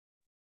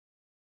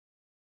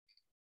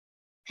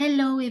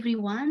Hello,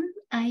 everyone.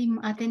 I'm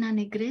Atena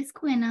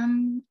Negrescu, and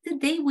I'm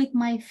today with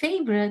my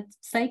favorite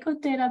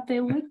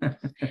psychotherapist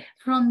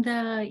from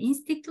the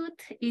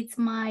Institute. It's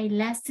my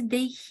last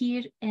day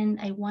here, and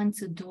I want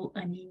to do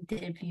an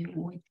interview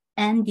with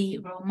Andy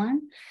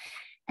Roman.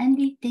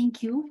 Andy,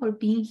 thank you for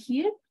being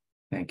here.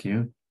 Thank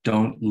you.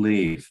 Don't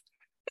leave.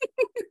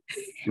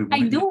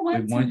 I do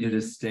want we want to you to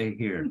leave. stay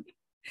here.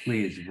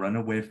 Please run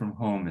away from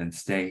home and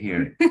stay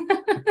here.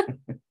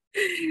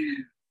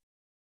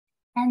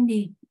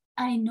 Andy,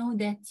 I know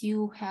that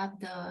you have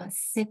the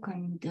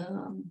second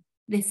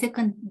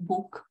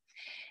book.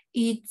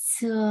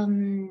 It's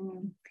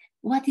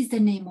what is the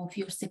name of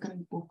your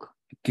second book?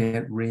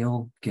 Get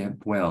real,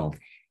 get well.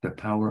 The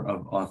power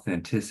of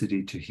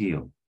authenticity to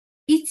heal.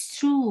 It's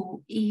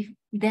true if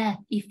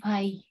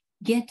I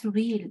get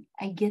real,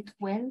 I get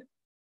well.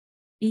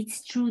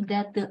 It's true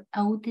that the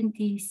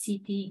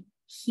authenticity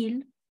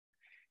heal.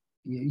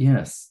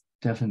 Yes,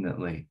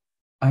 definitely.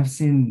 I've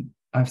seen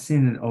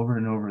it over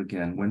and over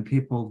again. When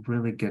people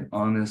really get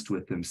honest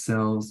with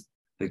themselves,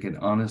 they get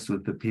honest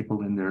with the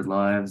people in their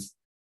lives,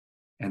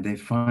 and they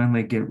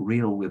finally get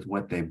real with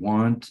what they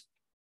want,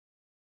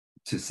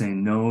 to say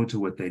no to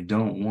what they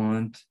don't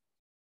want,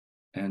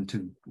 and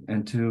to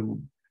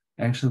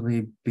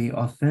actually be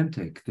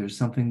authentic. There's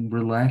something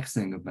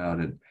relaxing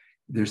about it.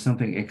 There's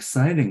something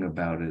exciting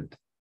about it.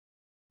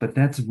 But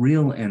that's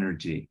real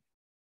energy.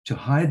 To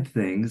hide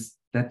things,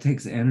 that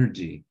takes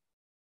energy.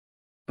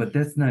 But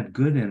that's not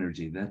good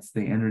energy. That's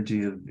the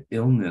energy of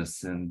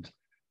illness and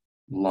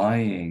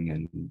lying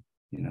and.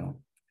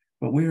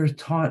 But we are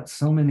taught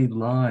so many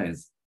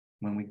lies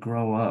when we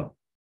grow up.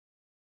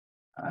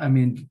 I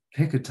mean,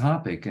 pick a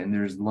topic and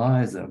there's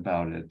lies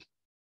about it.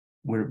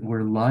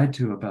 We're lied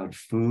to about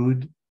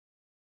food,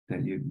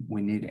 that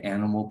we need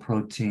animal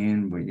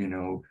protein, but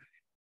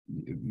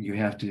you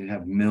have to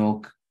have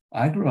milk.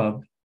 I grew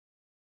up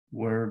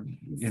where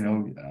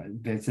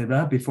they said,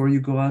 before you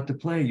go out to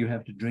play, you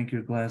have to drink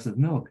your glass of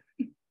milk.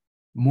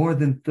 More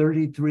than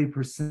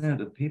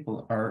 33% of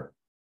people are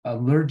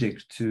allergic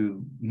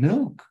to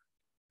milk.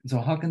 So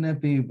how can that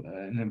be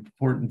an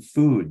important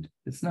food?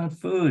 It's not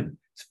food.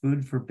 It's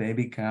food for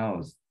baby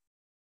cows.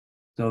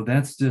 So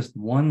that's just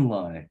one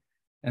lie.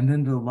 And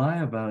then the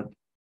lie about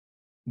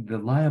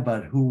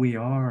who we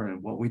are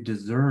and what we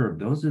deserve,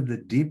 those are the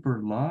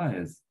deeper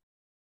lies.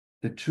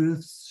 The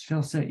truth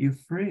shall set you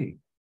free.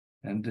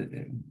 And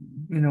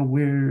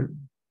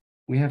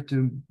we have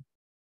to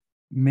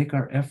make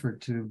our effort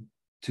to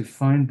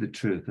find the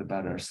truth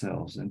about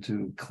ourselves and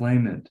to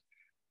claim it.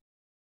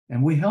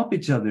 And we help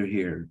each other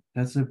here.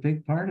 That's a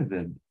big part of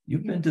it.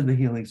 You've been to the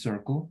healing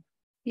circle.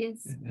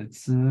 Yes.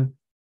 It's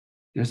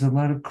there's a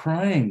lot of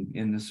crying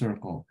in the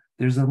circle.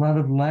 There's a lot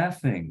of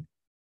laughing.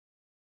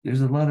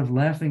 There's a lot of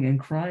laughing and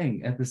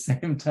crying at the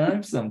same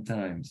time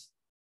sometimes.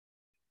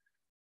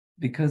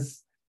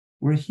 Because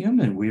we're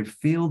human, we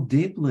feel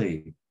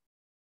deeply.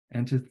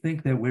 And to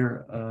think that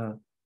we're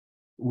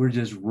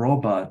just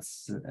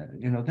robots,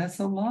 that's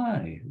a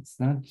lie. It's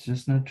not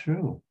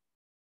true.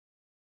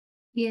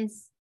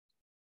 Yes.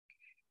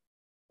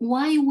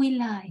 Why we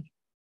lie?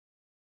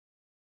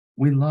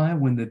 We lie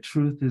when the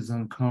truth is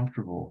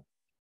uncomfortable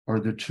or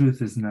the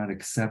truth is not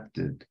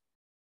accepted.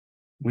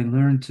 We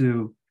learn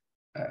to,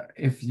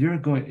 if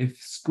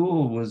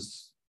school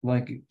was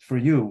like for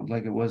you,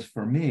 like it was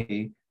for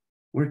me,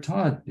 we're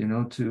taught,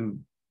 to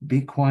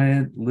be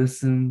quiet,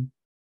 listen,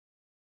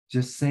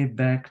 just say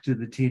back to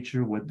the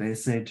teacher what they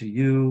say to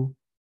you.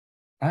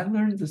 I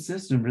learned the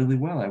system really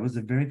well. I was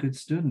a very good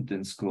student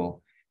in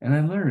school, and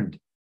I learned.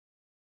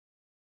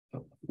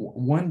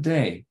 One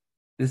day,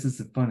 this is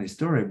a funny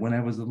story. When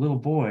I was a little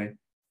boy,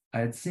 I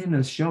had seen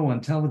a show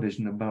on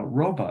television about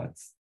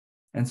robots.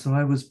 And so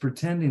I was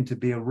pretending to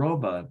be a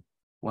robot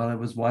while I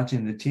was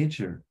watching the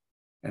teacher.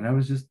 And I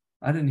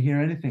didn't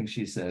hear anything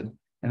she said.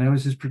 And I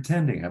was just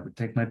pretending. I would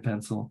take my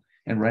pencil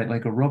and write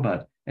like a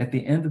robot. At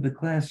the end of the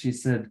class, she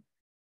said,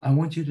 I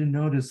want you to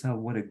notice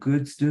what a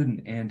good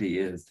student Andy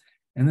is.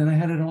 And then I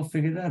had it all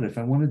figured out. If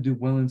I want to do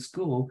well in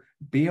school,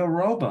 be a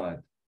robot.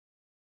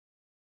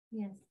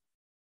 Yes.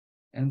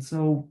 And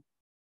so,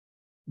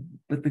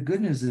 but the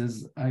good news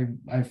is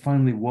I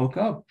finally woke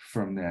up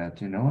from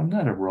that. I'm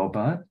not a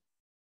robot.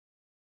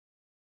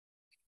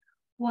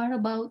 What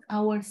about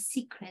our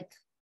secret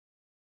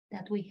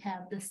that we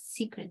have, the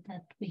secret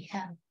that we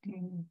have?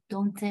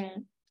 Don't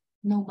tell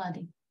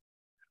nobody.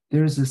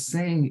 There's a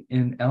saying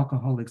in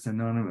Alcoholics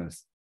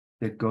Anonymous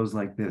that goes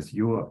like this: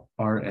 you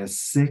are as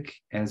sick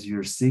as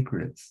your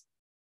secrets.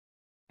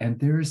 And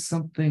there is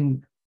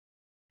something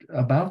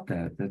about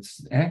that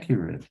that's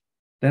accurate.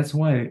 That's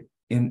why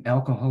in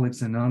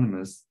Alcoholics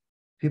Anonymous,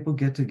 people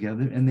get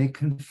together and they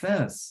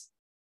confess.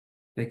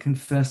 They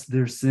confess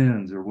their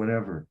sins or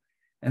whatever.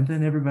 And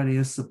then everybody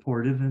is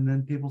supportive and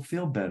then people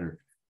feel better.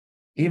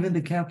 Even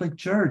the Catholic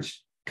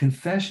Church,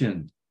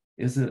 confession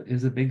is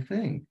a big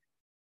thing.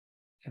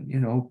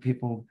 And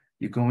people,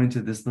 you go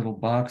into this little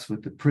box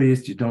with the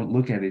priest, you don't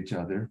look at each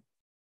other,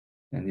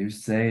 and you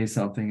say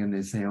something and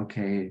they say,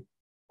 okay,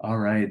 all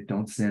right,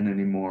 don't sin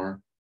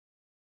anymore.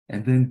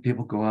 And then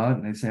people go out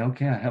and they say,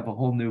 okay, I have a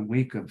whole new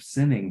week of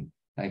sinning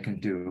I can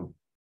do.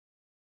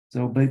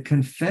 So, but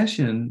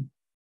confession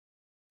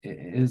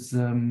is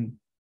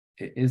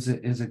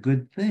a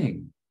good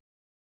thing,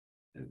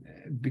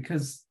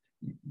 because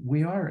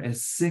we are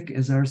as sick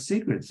as our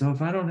secrets. So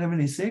if I don't have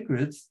any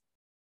secrets,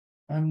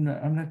 I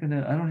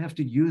don't have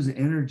to use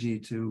energy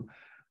to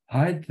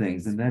hide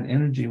things, and that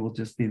energy will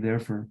just be there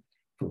for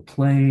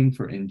playing,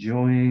 for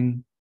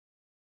enjoying.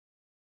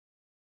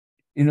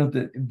 You know,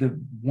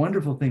 the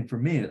wonderful thing for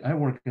me, I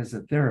work as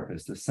a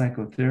therapist, a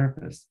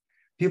psychotherapist.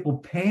 People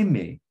pay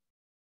me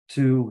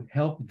to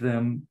help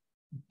them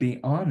be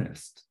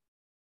honest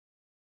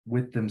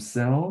with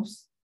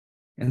themselves.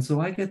 And so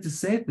I get to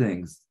say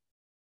things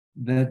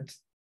that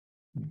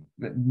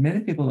many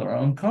people are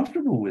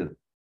uncomfortable with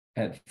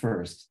at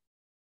first.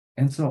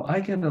 And so I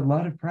get a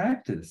lot of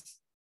practice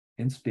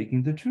in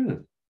speaking the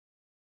truth.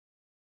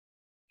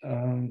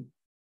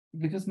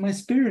 Because my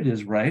spirit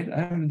is right.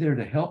 I'm there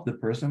to help the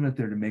person. I'm not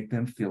there to make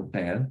them feel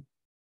bad.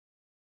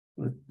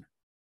 But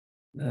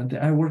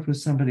I worked with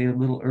somebody a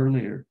little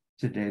earlier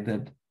today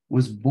that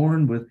was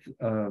born with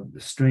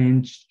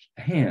strange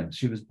hands.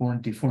 She was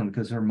born deformed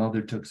because her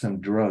mother took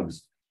some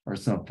drugs or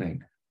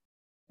something.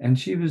 And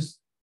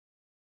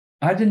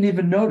I didn't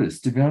even notice,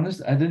 to be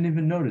honest. I didn't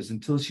even notice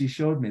until she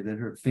showed me that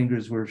her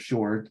fingers were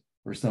short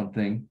or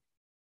something.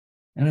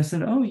 And I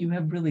said, oh, you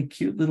have really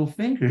cute little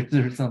fingers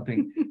or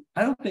something.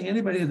 I don't think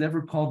anybody has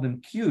ever called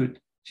them cute.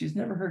 She's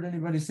never heard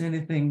anybody say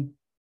anything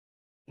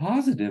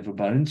positive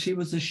about it. And she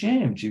was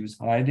ashamed. She was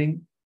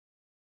hiding.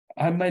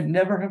 I might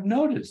never have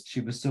noticed.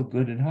 She was so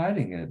good at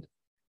hiding it.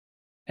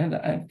 And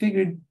I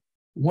figured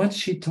once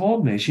she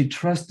told me, she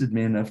trusted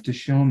me enough to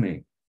show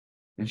me.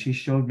 And she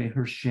showed me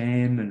her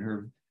shame and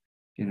her,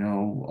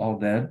 all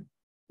that.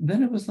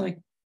 Then it was like,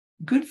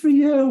 good for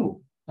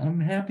you. I'm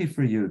happy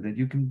for you that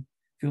you can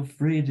feel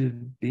free to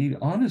be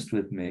honest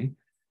with me.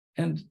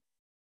 And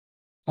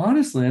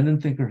honestly, I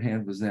didn't think her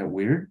hand was that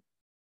weird.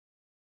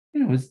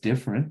 It's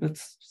different, but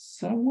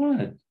so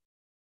what?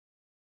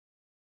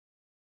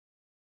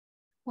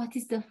 What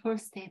is the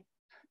first step?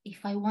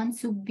 If I want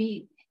to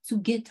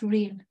get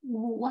real,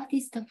 what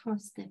is the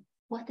first step?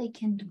 What I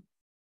can do?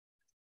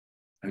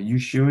 Are you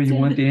sure you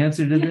want the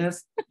answer to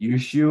this? You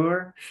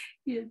sure?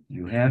 Yes.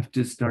 You have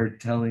to start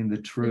telling the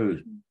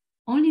truth.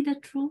 Only the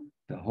truth?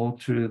 The whole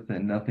truth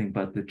and nothing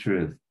but the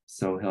truth.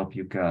 So help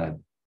you God.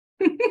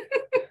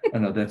 Oh,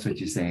 no, that's what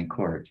you say in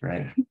court,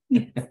 right?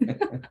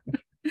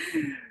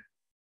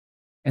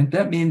 And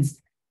that means,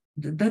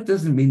 that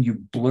doesn't mean you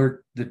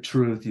blurt the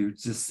truth. You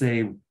just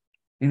say,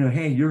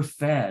 hey, you're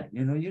fat.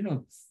 You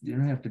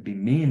don't have to be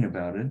mean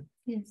about it.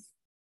 Yes.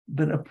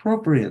 But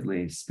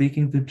appropriately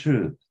speaking the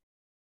truth.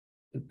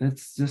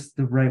 That's just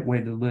the right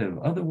way to live.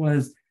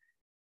 Otherwise,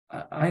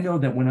 I know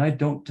that when I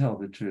don't tell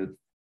the truth,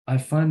 I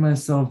find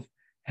myself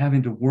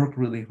having to work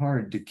really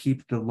hard to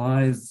keep the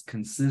lies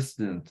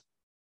consistent.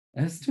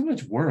 And it's too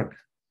much work.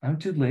 I'm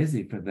too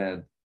lazy for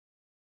that.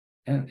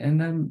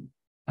 And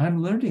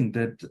I'm learning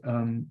that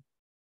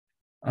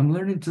I'm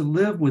learning to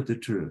live with the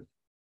truth,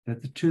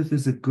 that the truth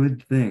is a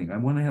good thing. I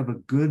want to have a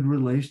good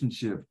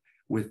relationship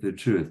with the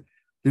truth.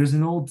 There's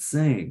an old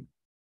saying,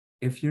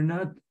 if you're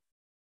not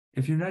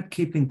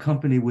keeping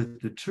company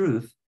with the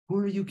truth, who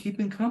are you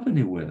keeping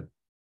company with?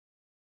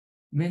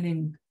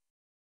 Meaning,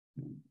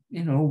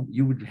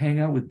 you would hang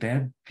out with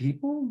bad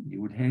people,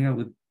 you would hang out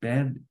with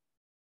bad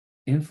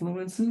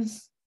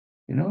influences.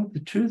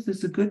 The truth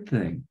is a good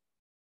thing.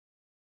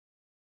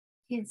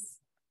 Yes.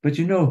 But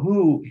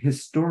who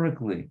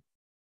historically,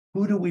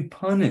 who do we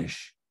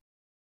punish?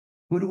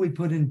 Who do we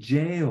put in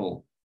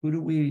jail? Who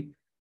do we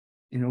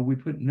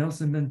put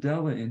Nelson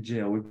Mandela in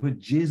jail. We put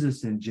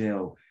Jesus in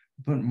jail.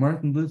 We put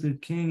Martin Luther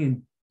King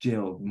in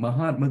jail.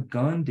 Mahatma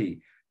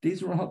Gandhi.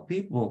 These were all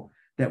people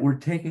that were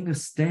taking a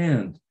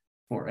stand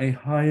for a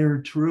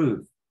higher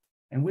truth.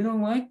 And we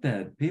don't like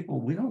that.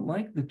 We don't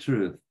like the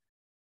truth.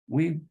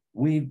 Who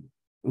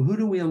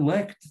do we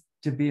elect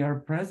to be our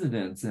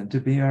presidents and to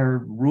be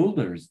our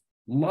rulers?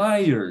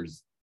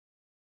 Liars.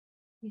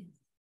 Yes.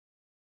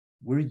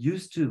 We're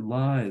used to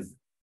lies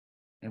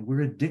and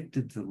we're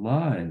addicted to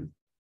lies.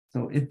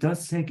 So it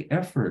does take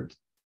effort,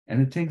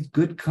 and it takes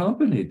good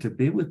company to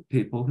be with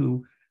people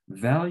who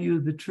value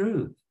the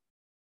truth.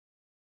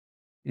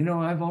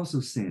 I've also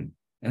seen,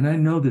 and I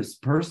know this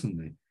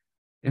personally,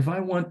 if I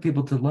want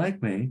people to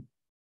like me,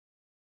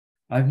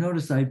 I've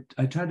noticed I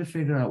try to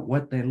figure out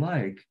what they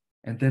like,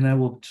 and then I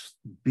will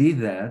be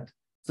that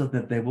so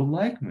that they will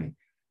like me.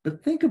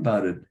 But think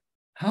about it.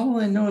 How will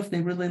I know if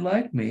they really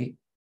like me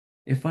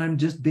if I'm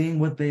just being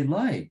what they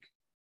like?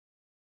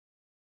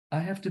 I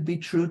have to be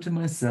true to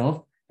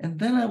myself, and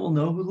then I will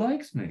know who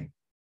likes me.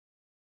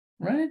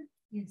 Right?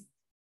 Yes.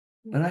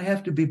 But I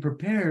have to be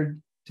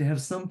prepared to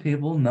have some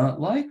people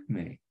not like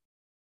me.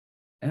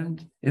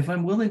 And if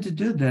I'm willing to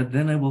do that,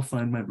 then I will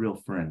find my real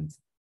friends.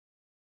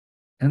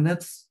 And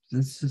that's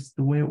just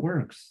the way it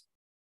works.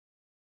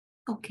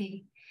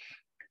 Okay.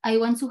 I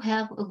want to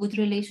have a good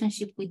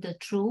relationship with the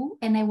truth,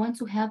 and I want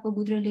to have a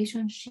good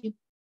relationship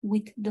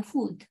with the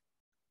food.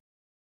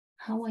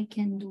 How I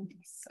can do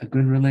this? A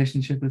good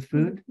relationship with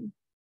food?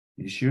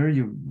 You sure?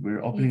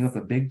 We're opening Yes.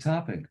 up a big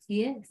topic.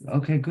 Yes.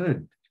 Okay,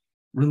 good.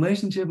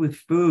 Relationship with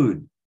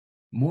food,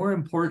 more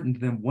important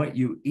than what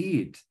you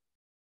eat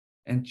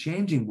and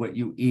changing what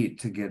you eat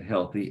to get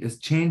healthy, is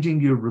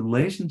changing your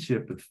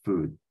relationship with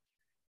food.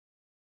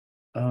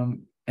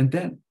 And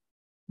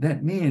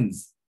that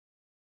means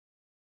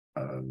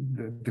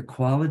the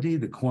quality,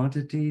 the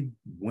quantity,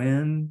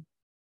 when,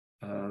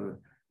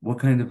 what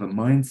kind of a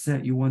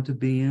mindset you want to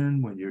be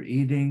in when you're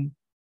eating.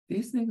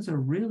 These things are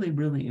really,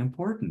 really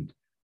important.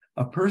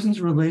 A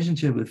person's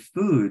relationship with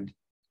food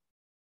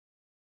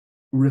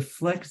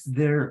reflects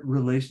their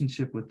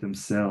relationship with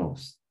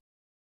themselves.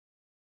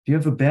 If you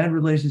have a bad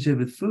relationship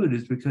with food,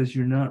 it's because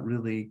you're not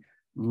really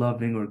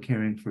loving or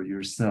caring for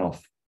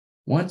yourself.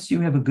 Once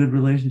you have a good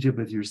relationship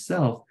with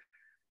yourself,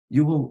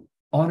 you will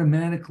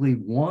automatically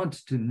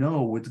want to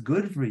know what's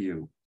good for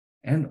you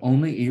and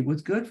only eat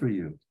what's good for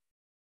you.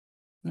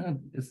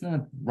 It's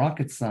not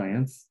rocket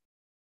science.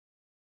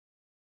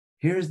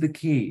 Here's the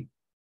key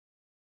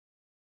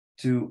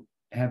to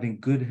having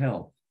good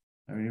health.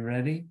 Are you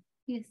ready?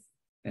 Yes.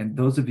 And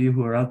those of you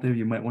who are out there,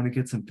 you might want to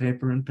get some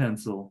paper and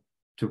pencil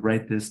to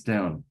write this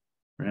down.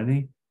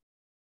 Ready?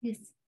 Yes.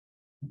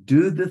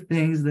 Do the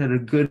things that are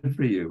good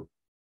for you.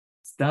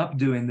 Stop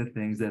doing the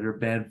things that are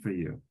bad for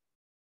you.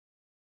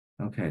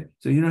 Okay,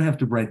 so you don't have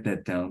to write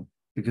that down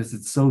because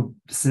it's so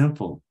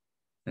simple.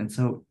 And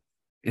so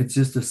it's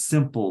just a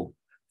simple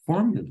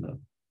formula.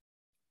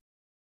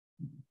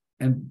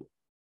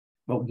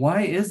 But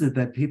why is it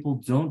that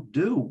people don't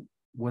do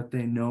what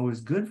they know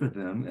is good for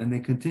them and they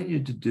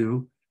continue to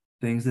do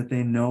things that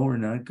they know are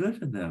not good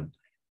for them?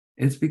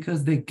 It's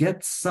because they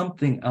get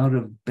something out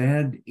of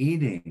bad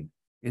eating.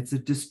 It's a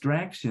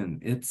distraction.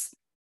 It's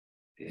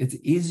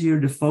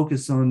easier to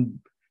focus on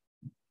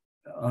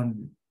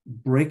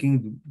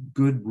breaking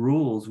good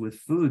rules with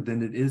food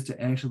than it is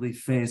to actually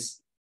face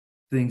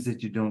things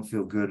that you don't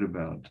feel good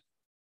about.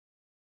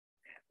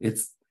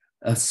 It's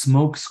a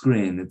smoke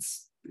screen.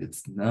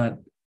 It's not,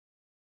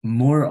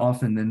 more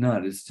often than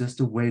not, it's just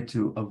a way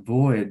to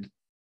avoid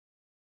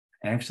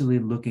actually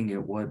looking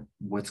at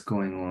what's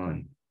going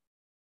on.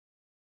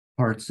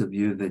 Parts of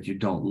you that you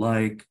don't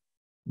like,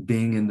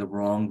 being in the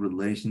wrong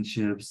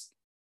relationships,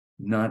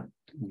 not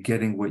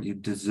getting what you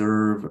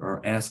deserve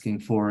or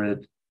asking for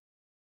it.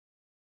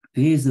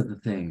 These are the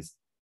things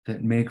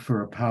that make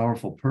for a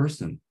powerful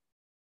person.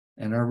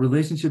 And our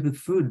relationship with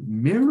food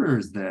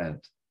mirrors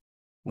that.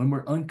 When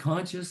we're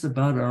unconscious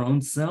about our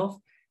own self,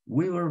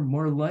 we are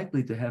more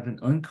likely to have an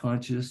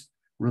unconscious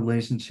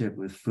relationship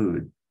with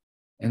food.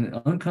 And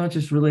an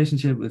unconscious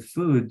relationship with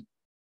food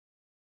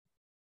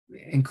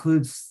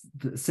includes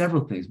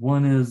several things.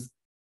 One is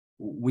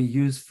we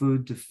use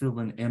food to fill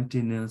an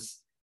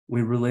emptiness.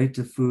 We relate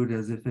to food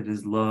as if it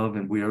is love,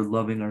 and we are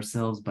loving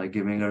ourselves by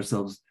giving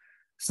ourselves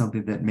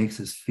something that makes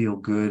us feel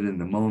good in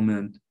the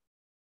moment.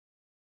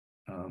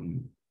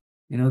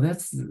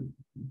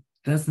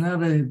 That's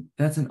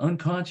an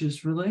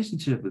unconscious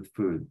relationship with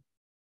food.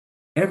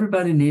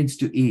 Everybody needs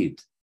to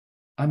eat.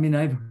 I mean,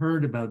 I've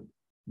heard about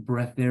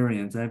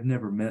breatharians. I've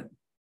never met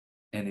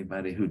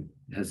anybody who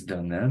has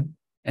done that.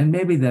 And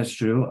maybe that's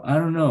true. I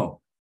don't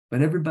know.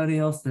 But everybody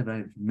else that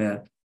I've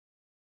met,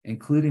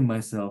 including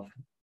myself,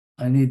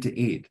 I need to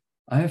eat.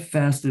 I have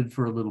fasted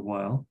for a little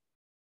while,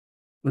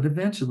 but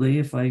eventually,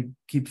 if I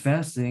keep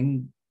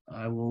fasting,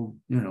 I will,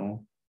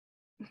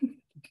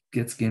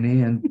 get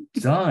skinny and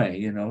die.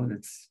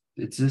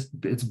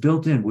 It's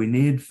built in. We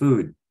need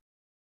food.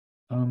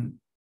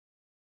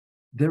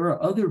 There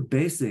are other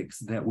basics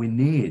that we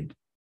need.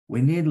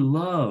 We need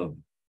love.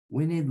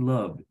 We need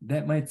love.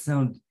 That might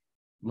sound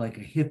like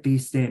a hippie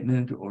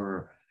statement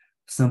or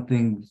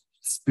something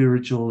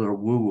spiritual or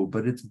woo-woo,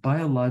 but it's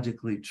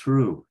biologically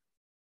true.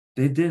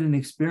 They did an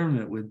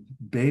experiment with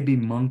baby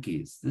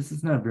monkeys. This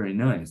is not very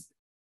nice,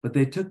 but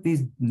they took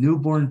these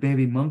newborn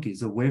baby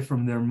monkeys away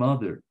from their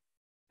mother,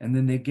 and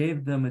then they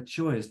gave them a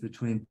choice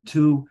between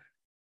two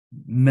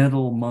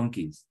metal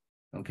monkeys,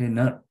 okay,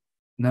 not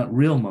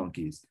real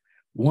monkeys.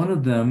 One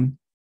of them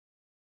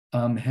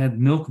had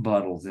milk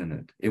bottles in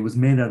it. It was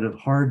made out of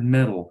hard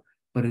metal,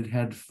 but it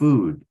had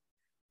food.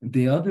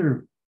 The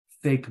other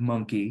fake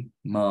monkey,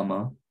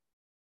 mama,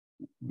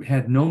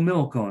 had no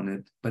milk on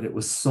it, but it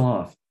was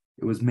soft.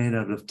 It was made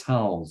out of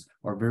towels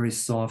or very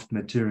soft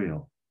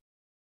material.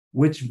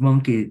 Which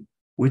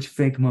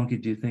fake monkey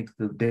do you think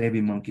the baby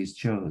monkeys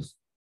chose?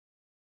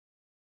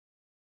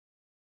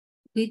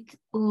 Which?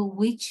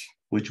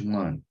 Which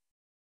one?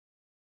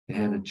 They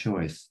had a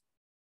choice.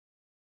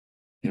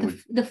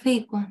 The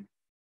fake one.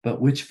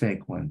 But which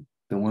fake one?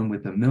 The one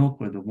with the milk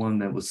or the one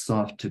that was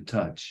soft to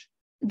touch?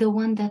 The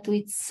one that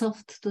was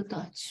soft to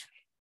touch.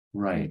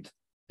 Right.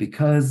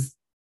 Because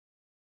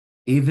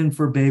even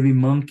for baby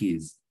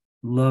monkeys,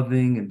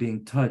 loving and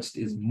being touched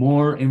is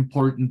more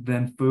important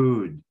than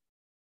food.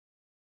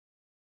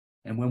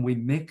 And when we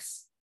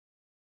mix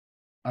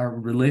our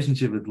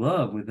relationship with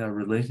love with our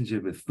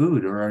relationship with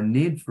food, or our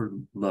need for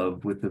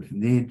love with the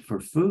need for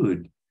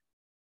food,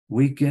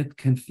 we get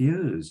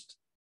confused.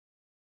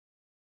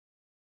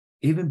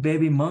 Even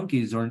baby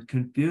monkeys aren't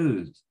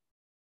confused,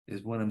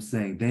 is what I'm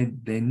saying.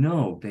 They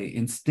know, they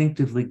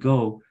instinctively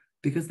go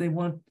because they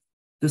want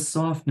the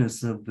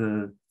softness of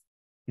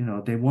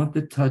they want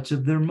the touch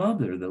of their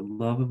mother, the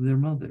love of their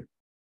mother.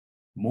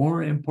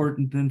 More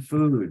important than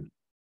food.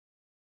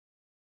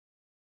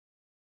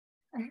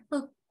 I have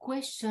a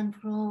question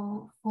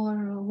for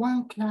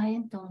one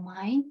client of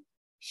mine.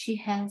 She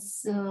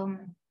has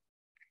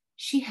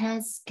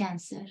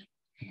cancer,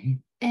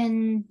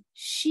 and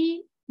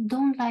she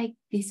don't like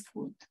this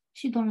food.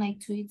 She don't like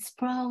to eat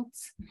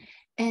sprouts,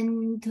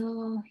 and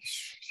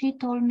she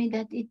told me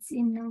that it's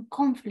in a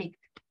conflict.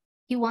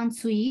 He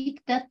wants to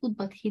eat that food,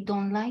 but he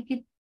don't like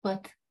it.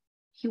 But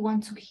he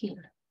wants to heal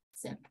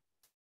himself,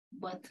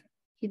 but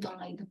he don't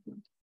like the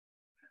food.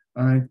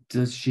 All right.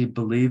 Does she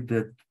believe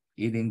that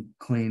eating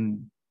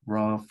clean,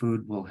 raw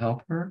food will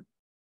help her?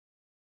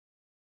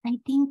 I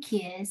think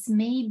yes,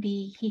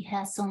 maybe he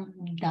has some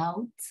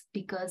doubts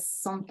because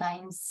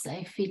sometimes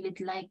I feel it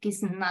like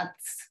it's not.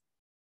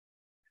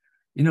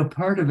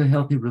 Part of a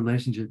healthy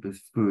relationship with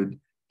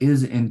food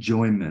is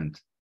enjoyment,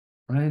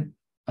 right?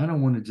 I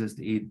don't want to just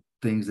eat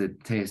things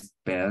that taste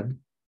bad.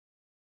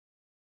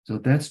 So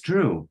that's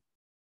true.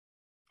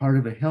 Part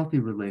of a healthy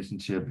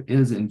relationship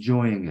is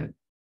enjoying it.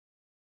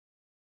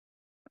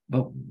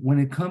 But when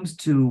it comes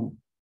to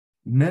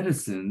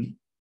medicine,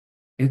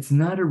 it's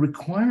not a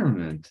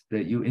requirement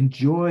that you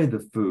enjoy the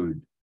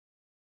food.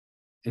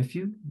 If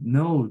you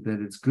know that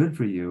it's good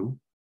for you,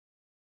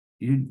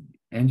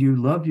 and you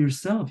love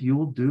yourself, you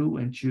will do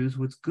and choose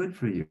what's good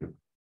for you.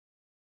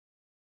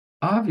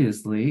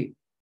 Obviously,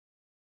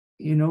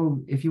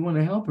 if you want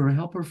to help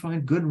her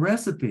find good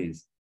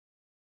recipes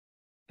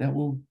that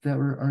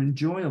are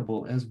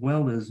enjoyable as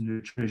well as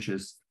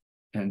nutritious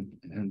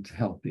and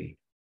healthy.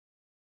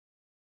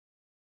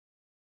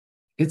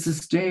 It's a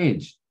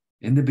stage.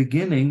 In the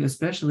beginning,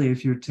 especially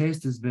if your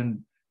taste has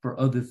been for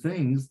other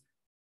things,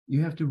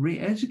 you have to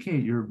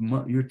re-educate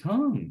your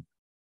tongue.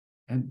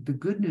 And the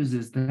good news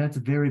is that's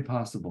very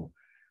possible.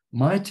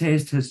 My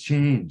taste has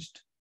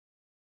changed.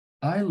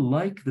 I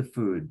like the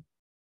food.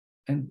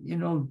 And,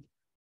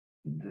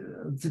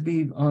 to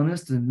be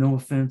honest, and no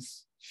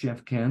offense,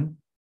 Chef Ken,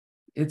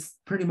 it's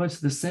pretty much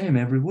the same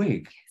every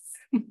week.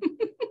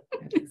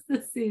 It's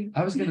the same.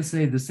 I was going to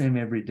say the same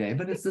every day,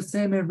 but it's the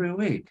same every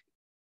week.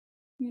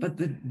 Yeah. But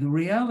the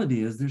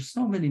reality is there's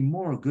so many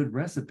more good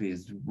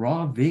recipes,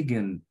 raw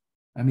vegan.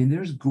 I mean,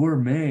 there's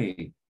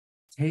gourmet,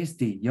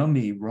 tasty,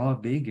 yummy, raw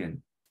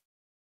vegan.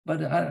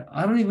 But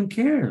I don't even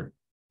care.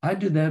 I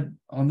do that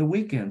on the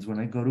weekends when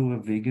I go to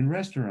a vegan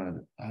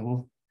restaurant.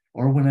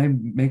 Or when I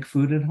make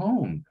food at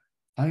home.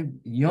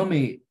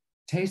 Yummy,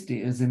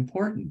 tasty is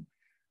important.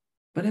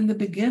 But in the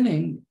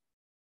beginning,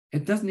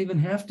 it doesn't even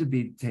have to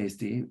be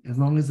tasty, as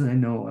long as I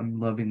know I'm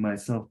loving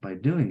myself by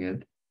doing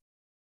it.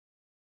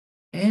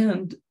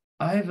 And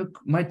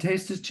my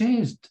taste has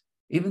changed,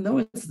 even though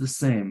it's the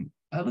same.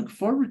 I look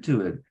forward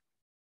to it.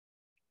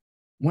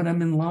 When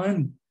I'm in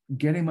line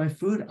getting my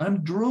food,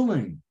 I'm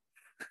drooling.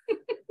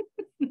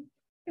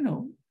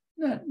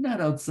 Not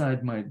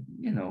outside my,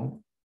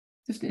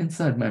 just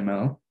inside my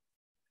mouth.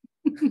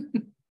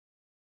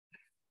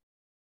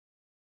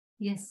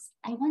 Yes,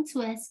 I want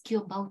to ask you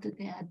about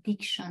the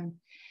addiction.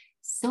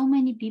 So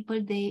many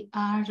people, they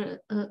are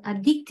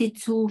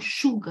addicted to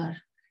sugar,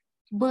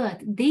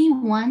 but they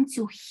want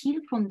to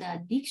heal from the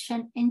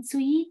addiction and to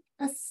eat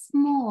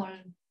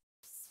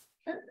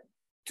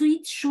to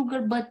eat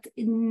sugar, but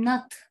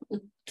not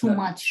too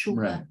much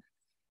sugar. Right.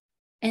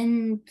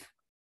 And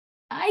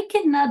I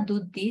cannot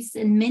do this,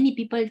 and many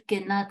people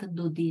cannot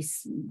do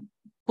this.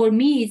 For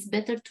me, it's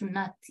better to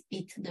not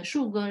eat the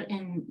sugar.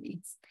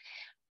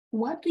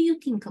 What do you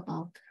think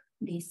about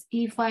this?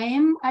 If I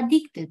am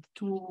addicted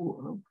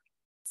to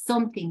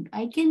something,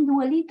 I can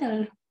do a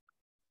little.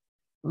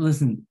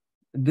 Listen,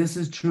 this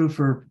is true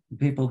for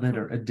people that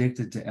are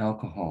addicted to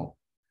alcohol.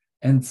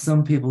 And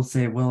some people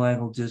say, well, I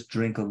will just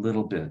drink a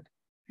little bit.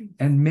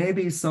 And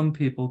maybe some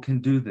people can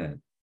do that.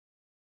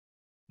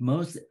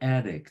 Most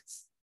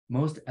addicts,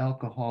 most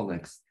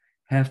alcoholics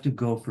have to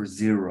go for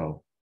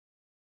zero.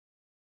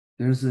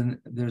 There's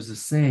a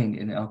saying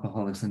in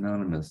Alcoholics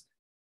Anonymous: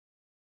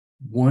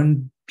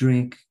 one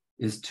drink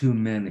is too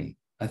many,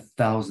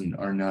 1,000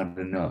 are not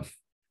enough.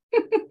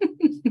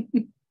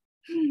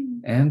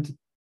 And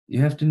you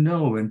have to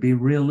know and be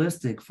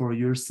realistic for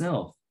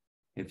yourself.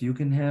 If you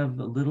can have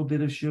a little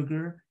bit of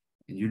sugar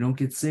and you don't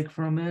get sick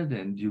from it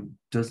and it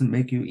doesn't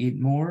make you eat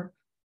more,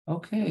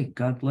 okay,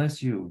 God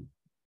bless you.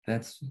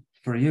 That's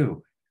for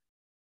you.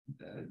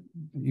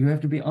 You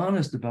have to be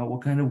honest about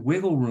what kind of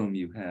wiggle room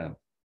you have.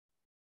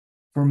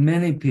 For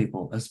many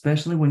people,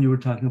 especially when you were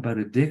talking about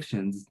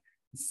addictions,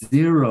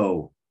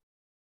 0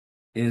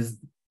 is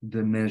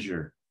the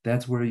measure.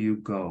 That's where you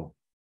go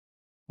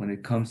when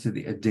it comes to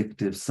the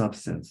addictive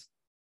substance.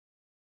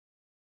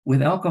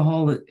 With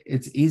alcohol,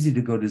 it's easy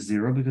to go to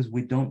 0 because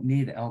we don't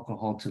need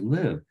alcohol to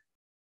live.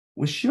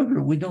 With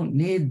sugar, we don't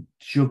need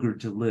sugar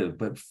to live,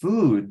 but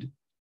food,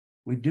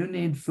 we do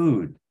need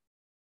food.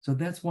 So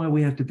that's why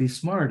we have to be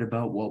smart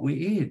about what we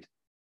eat.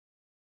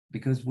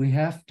 because we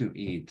have to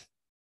eat.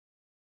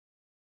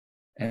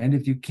 And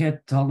if you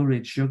can't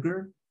tolerate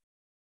sugar,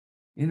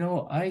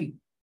 I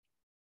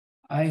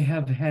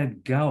have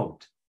had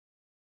gout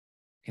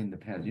in the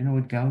past. You know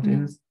what gout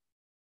is?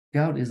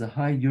 Gout is a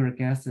high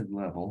uric acid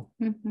level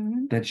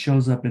that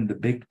shows up in the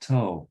big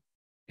toe.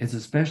 It's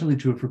especially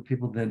true for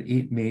people that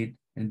eat meat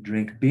and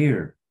drink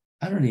beer.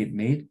 I don't eat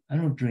meat. I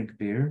don't drink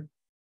beer,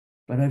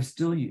 but I've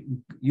still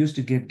used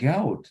to get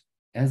gout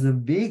as a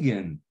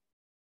vegan.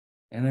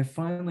 And I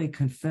finally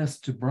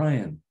confessed to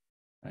Brian.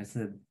 I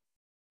said,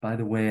 by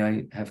the way,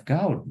 I have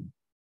gout.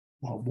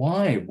 Well,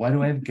 why? Why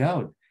do I have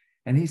gout?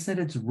 And he said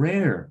it's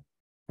rare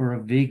for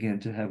a vegan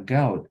to have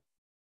gout,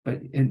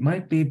 but it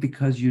might be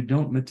because you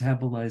don't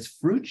metabolize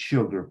fruit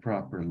sugar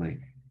properly.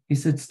 He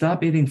said,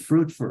 stop eating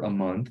fruit for a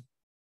month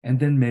and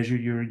then measure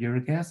your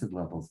uric acid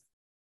levels.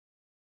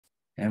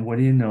 And what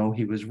do you know?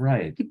 He was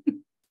right.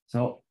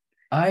 So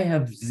I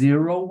have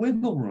zero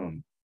wiggle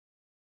room.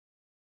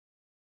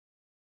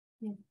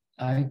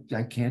 I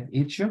can't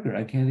eat sugar.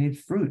 I can't eat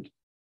fruit.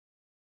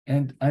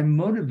 And I'm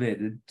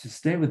motivated to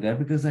stay with that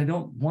because I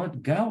don't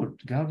want gout.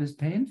 Gout is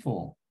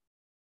painful.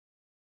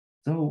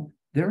 So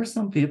there are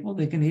some people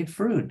that can eat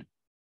fruit.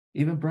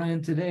 Even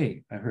Brian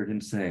today, I heard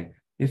him say,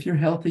 if you're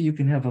healthy, you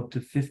can have up to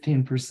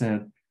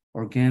 15%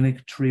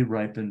 organic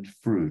tree-ripened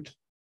fruit.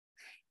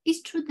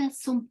 It's true that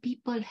some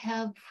people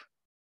have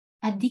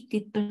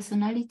addicted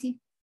personality.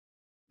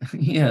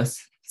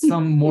 Yes,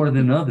 some more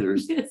than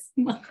others. Yes.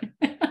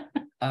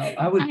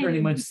 I would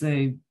pretty much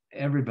say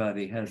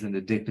everybody has an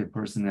addictive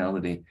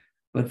personality,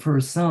 but for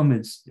some,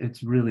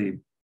 it's really,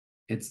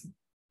 it's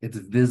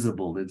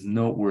visible, it's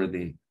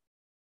noteworthy.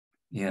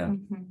 Yeah.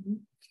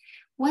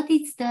 What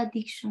is the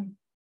addiction?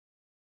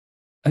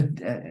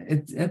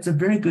 It's a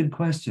very good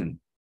question.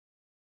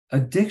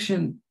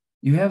 Addiction,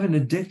 you have an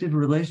addictive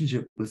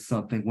relationship with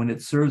something when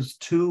it serves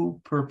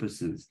two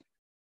purposes.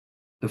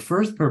 The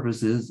first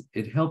purpose is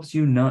it helps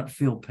you not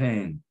feel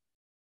pain.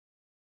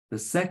 The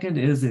second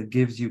is it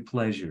gives you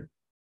pleasure.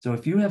 So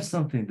if you have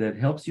something that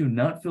helps you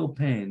not feel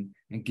pain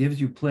and gives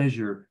you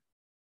pleasure,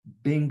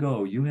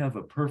 bingo, you have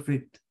a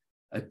perfect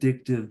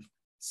addictive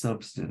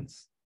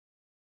substance.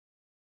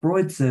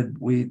 Freud said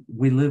we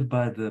live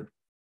by the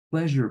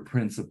pleasure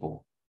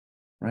principle,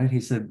 right?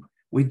 He said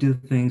we do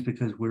things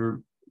because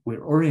we're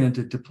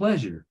oriented to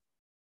pleasure.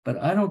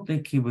 But I don't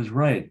think he was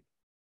right.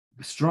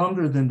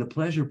 Stronger than the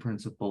pleasure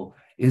principle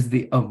is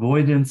the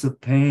avoidance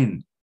of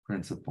pain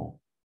principle.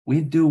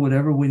 We do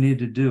whatever we need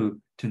to do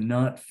to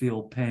not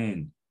feel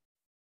pain.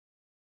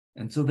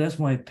 And so that's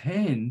why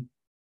pain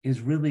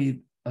is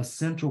really a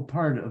central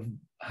part of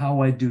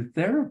how I do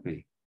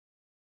therapy.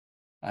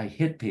 I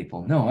hit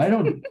people. No,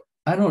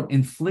 I don't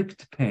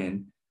inflict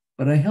pain,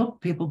 but I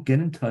help people get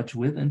in touch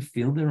with and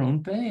feel their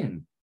own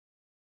pain.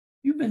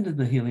 You've been to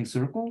the healing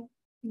circle.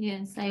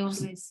 Yes, I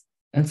always.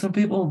 And some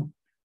people,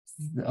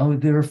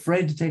 they're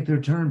afraid to take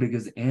their turn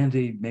because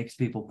Andy makes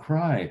people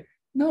cry.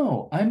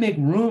 No, I make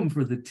room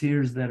for the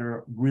tears that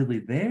are really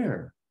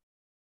there.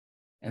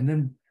 And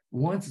then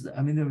once,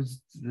 there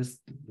was this,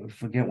 I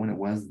forget when it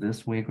was,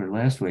 this week or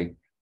last week,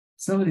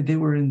 they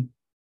were in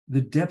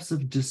the depths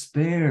of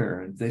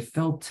despair. They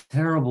felt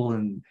terrible.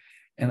 And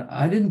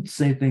I didn't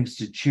say things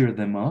to cheer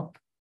them up.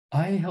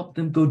 I helped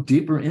them go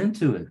deeper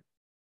into it.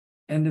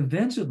 And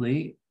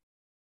eventually,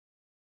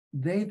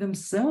 they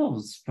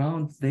themselves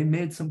they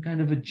made some kind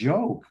of a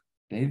joke.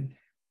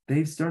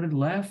 They started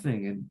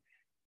laughing. And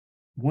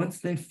once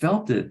they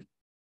felt it,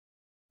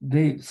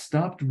 they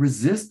stopped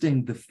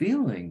resisting the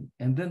feeling.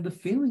 And then the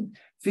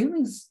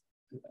feelings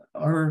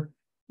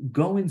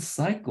go in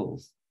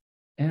cycles.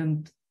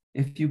 And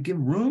if you give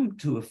room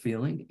to a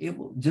feeling, it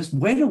will just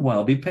wait a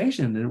while, be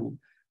patient.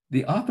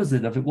 The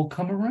opposite of it will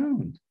come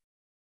around.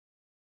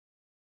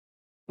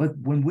 But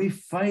when we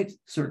fight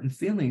certain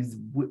feelings,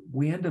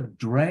 we end up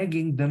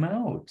dragging them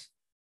out.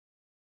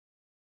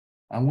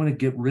 I want to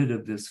get rid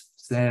of this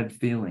sad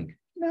feeling.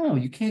 No,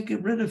 you can't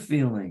get rid of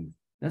feelings.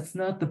 That's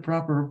not the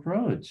proper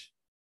approach.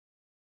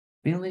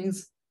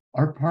 Feelings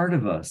are part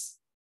of us.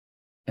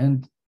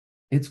 And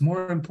it's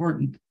more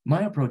important.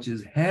 My approach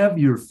is have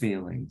your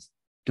feelings.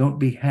 Don't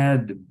be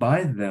had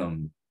by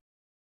them.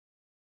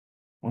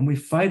 When we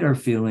fight our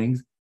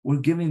feelings, we're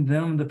giving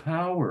them the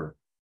power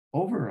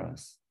over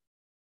us.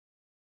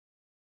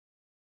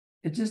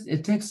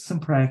 It takes some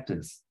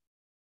practice.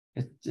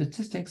 It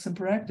just takes some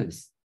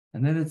practice.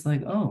 And then it's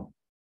like, oh,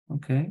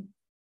 okay.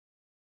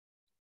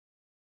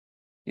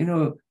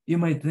 You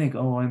might think,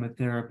 oh, I'm a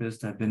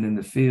therapist. I've been in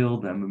the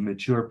field. I'm a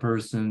mature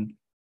person.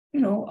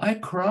 I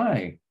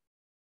cry.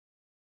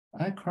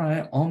 I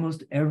cry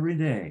almost every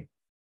day.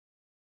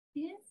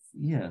 Yes.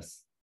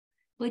 Yes.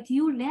 But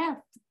you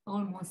laughed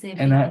almost every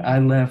and day. I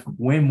laugh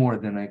way more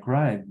than I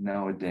cried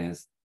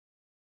nowadays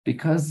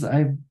because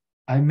I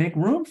make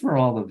room for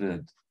all of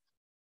it.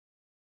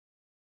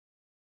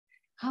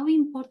 How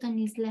important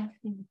is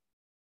laughing?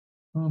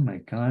 Oh my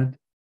God.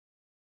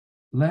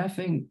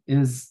 Laughing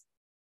is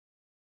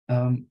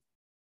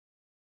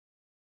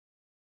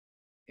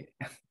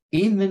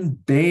even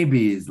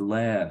babies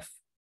laugh.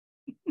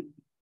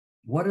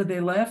 What are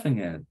they laughing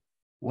at?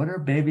 What are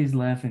babies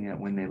laughing at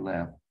when they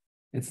laugh?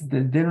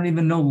 They don't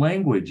even know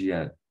language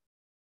yet,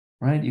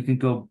 right? You can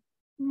go,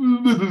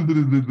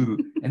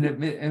 and it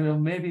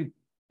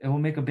will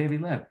make a baby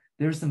laugh.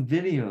 There's some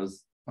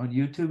videos on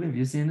YouTube. Have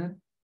you seen it?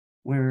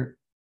 Where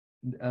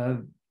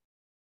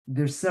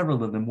there's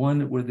several of them.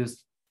 One where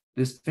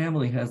this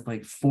family has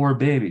like 4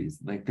 babies,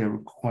 like they're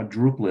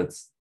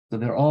quadruplets. So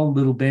they're all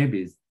little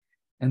babies.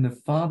 And the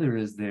father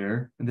is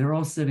there, and they're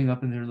all sitting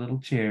up in their little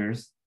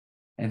chairs,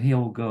 and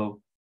he'll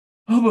go,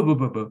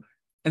 oh,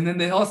 and then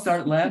they all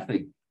start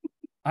laughing.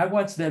 I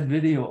watch that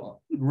video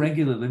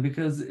regularly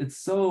because it's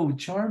so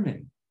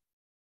charming.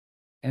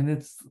 And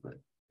it's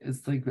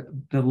like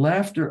the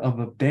laughter of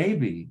a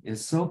baby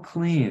is so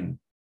clean.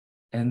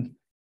 And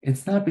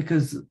it's not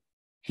because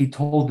he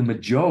told them a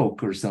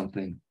joke or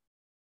something.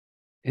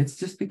 It's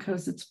just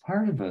because it's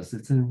part of us.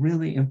 It's an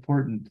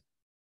important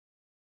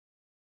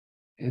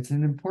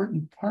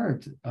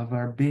part of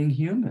our being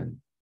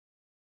human.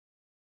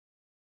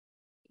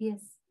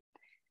 Yes.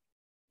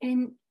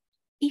 And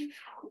if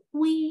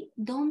we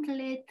don't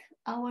let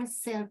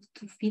ourselves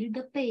to feel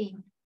the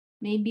pain,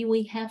 maybe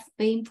we have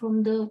pain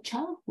from the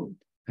childhood.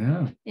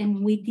 Yeah.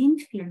 And we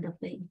didn't feel the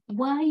pain.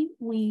 Why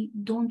we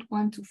don't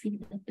want to feel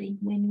the pain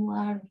when you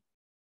are a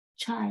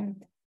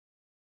child?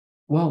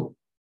 Well,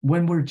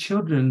 when we're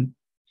children,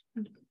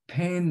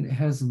 pain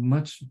has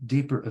much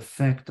deeper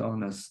effect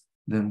on us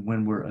than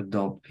when we're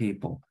adult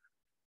people.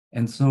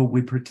 And so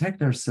we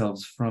protect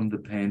ourselves from the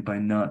pain by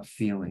not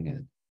feeling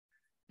it.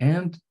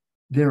 And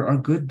there are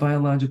good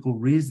biological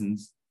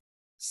reasons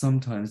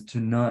sometimes to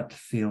not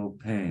feel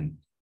pain.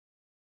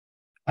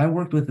 I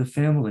worked with a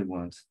family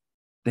once.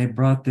 They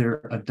brought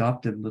their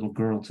adopted little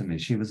girl to me.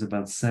 She was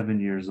about 7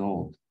 years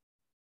old.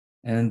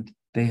 And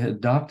they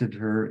adopted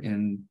her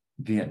in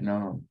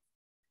Vietnam.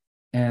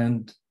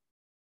 And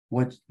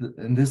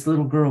this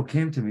little girl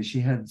came to me. She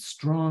had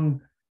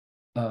strong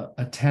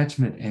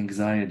attachment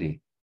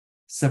anxiety,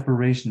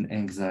 separation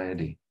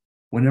anxiety.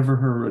 Whenever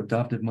her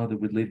adopted mother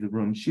would leave the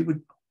room, she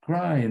would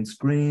cry and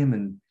scream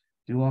and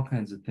do all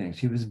kinds of things.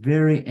 She was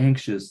very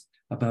anxious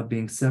about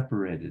being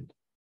separated.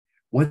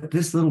 What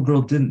this little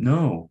girl didn't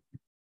know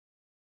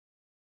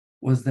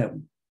was that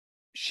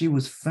she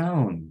was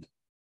found.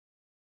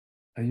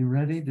 Are you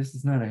ready? This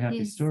is not a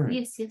happy story.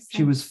 Yes.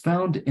 She was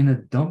found in a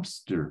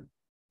dumpster,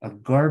 a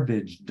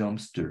garbage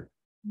dumpster.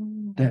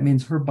 Mm. That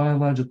means her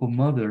biological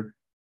mother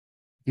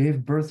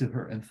gave birth to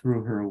her and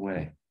threw her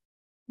away.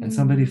 And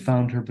somebody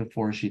found her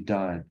before she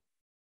died.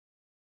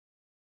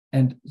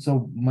 And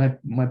so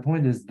my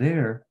point is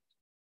there,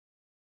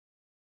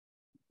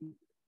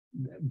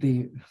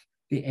 the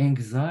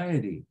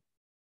anxiety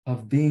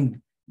of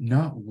being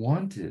not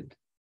wanted.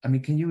 I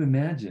mean, can you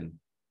imagine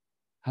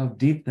how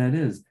deep that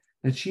is?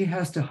 That she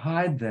has to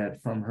hide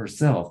that from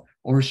herself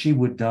or she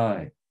would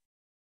die.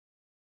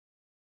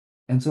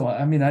 And so,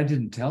 I mean, I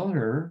didn't tell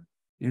her,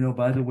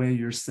 by the way,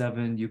 you're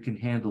 7, you can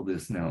handle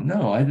this now.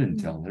 No, I didn't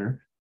tell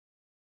her.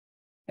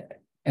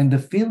 And the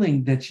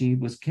feeling that she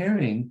was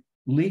carrying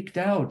leaked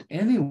out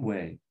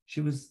anyway.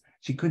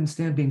 She couldn't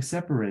stand being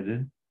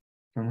separated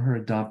from her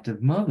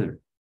adoptive mother.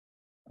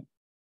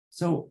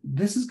 So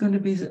this is going to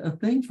be a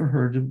thing for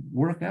her to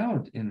work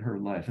out in her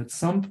life. At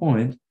some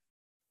point,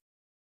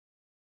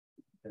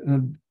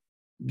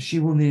 she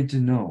will need to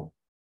know,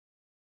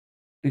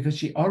 because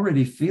she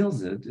already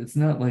feels it. It's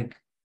not like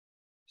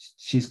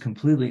she's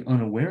completely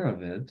unaware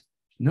of it.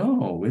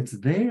 No, it's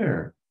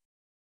there.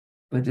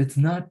 But it's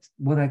not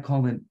what I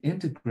call an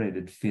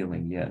integrated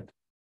feeling yet.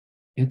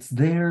 It's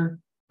there,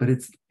 but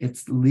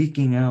it's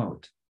leaking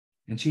out.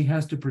 And she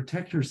has to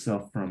protect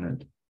herself from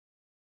it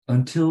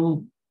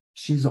until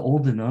she's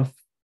old enough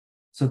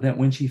so that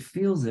when she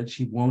feels it,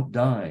 she won't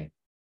die.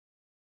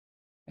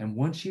 And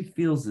once she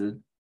feels it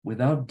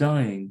without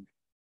dying,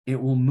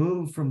 it will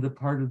move from the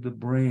part of the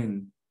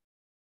brain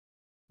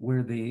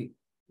where the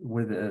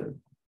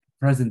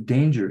present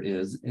danger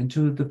is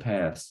into the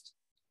past.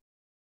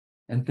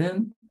 And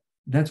then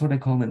that's what I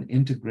call an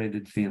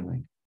integrated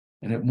feeling.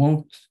 And it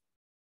won't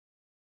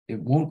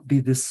be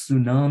this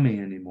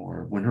tsunami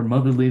anymore. When her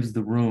mother leaves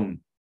the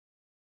room,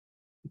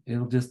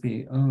 it'll just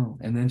be, oh,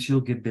 and then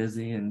she'll get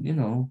busy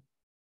and,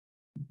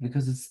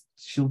 because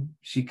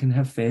she can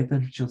have faith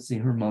that she'll see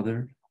her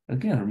mother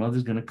again. Her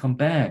mother's going to come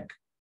back.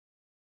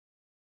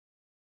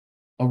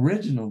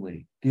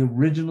 Originally, the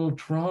original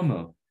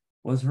trauma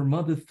was her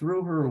mother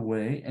threw her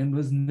away and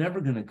was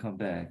never going to come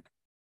back.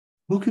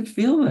 Who could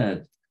feel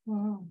that?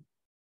 Wow.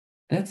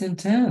 That's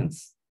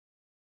intense.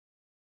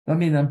 I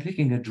mean, I'm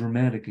picking a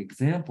dramatic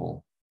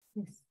example.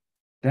 Yes.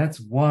 That's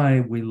why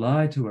we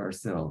lie to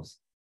ourselves,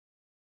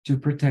 to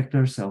protect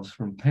ourselves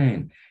from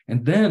pain.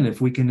 And then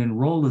if we can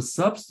enroll a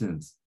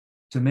substance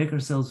to make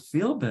ourselves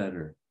feel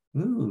better,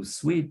 ooh,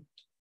 sweet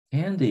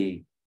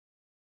candy,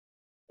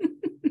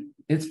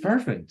 it's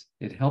perfect.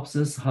 It helps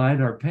us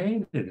hide our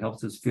pain. It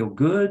helps us feel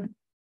good.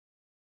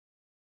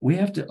 We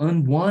have to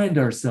unwind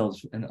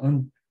ourselves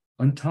and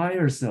untie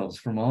ourselves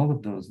from all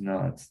of those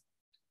knots.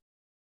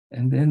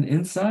 And then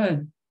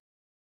inside,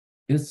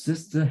 it's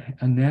just a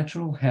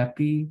natural,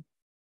 happy,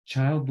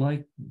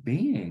 childlike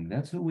being.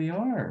 That's who we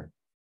are.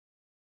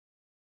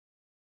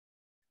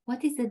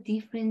 What is the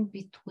difference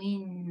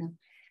between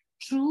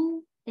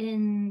true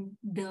and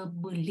the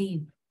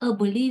belief? A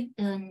belief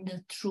and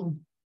the true.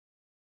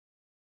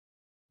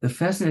 The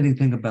fascinating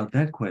thing about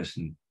that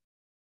question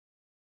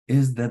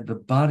is that the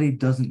body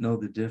doesn't know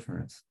the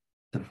difference.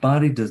 The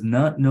body does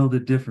not know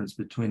the difference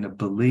between a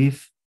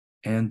belief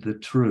and the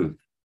truth.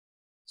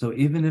 So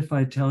even if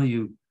I tell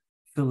you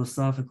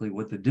philosophically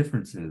what the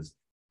difference is,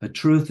 a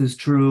truth is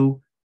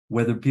true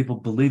whether people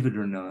believe it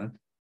or not,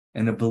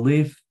 and a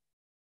belief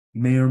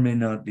may or may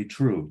not be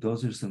true.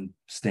 Those are some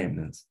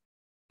statements.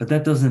 But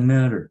that doesn't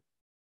matter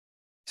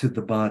to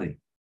the body.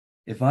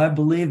 If I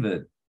believe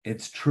it,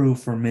 it's true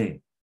for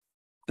me.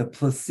 The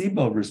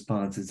placebo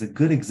response is a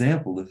good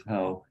example of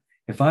how,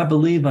 if I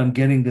believe I'm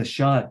getting the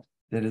shot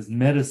that is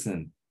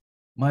medicine,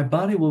 my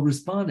body will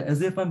respond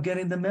as if I'm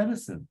getting the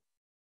medicine.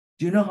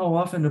 Do you know how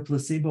often a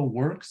placebo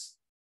works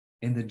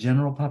in the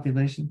general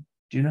population?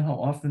 Do you know how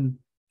often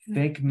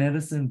fake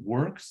medicine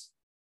works?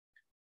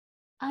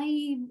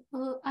 I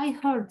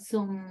heard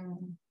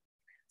some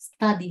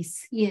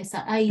studies. Yes,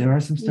 There are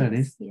some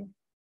studies. Yes, yeah.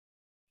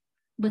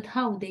 But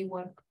how they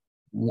work?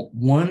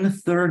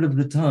 1/3 of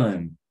the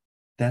time,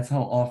 that's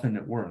how often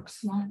it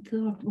works.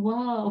 1/3.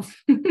 Wow.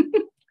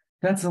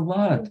 That's a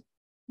lot.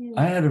 Yeah.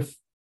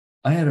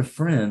 I had a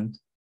friend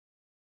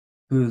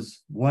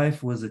whose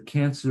wife was a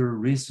cancer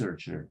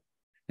researcher,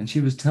 and she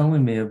was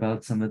telling me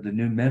about some of the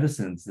new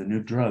medicines, the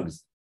new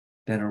drugs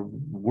that are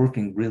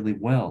working really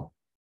well.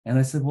 And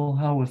I said, well,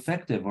 how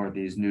effective are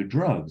these new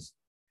drugs?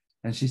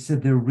 And she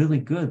said, they're really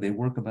good. They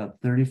work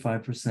about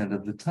 35%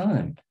 of the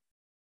time.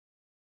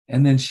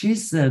 And then she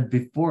said,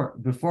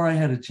 before I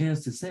had a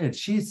chance to say it,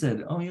 she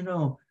said, oh, you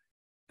know,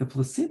 the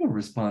placebo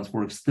response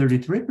works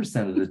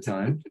 33% of the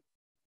time.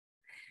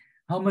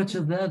 How much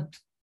of that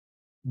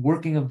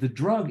working of the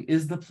drug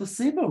is the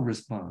placebo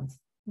response?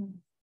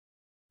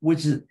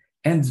 Which is,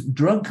 and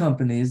drug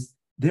companies,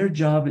 their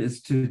job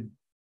is to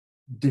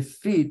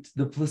defeat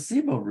the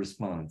placebo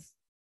response,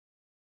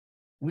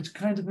 which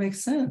kind of makes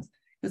sense.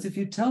 Because if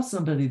you tell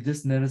somebody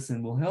this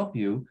medicine will help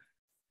you,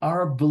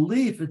 our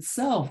belief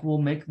itself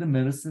will make the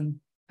medicine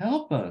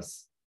help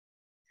us.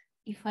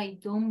 If I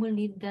don't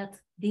believe that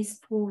this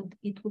food,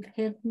 it would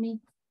help me.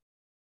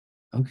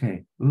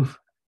 Okay. Oof.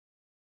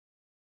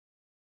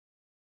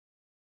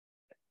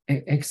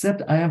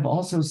 Except I have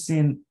also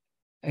seen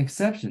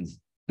exceptions,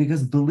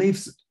 because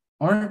beliefs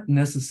aren't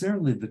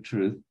necessarily the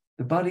truth.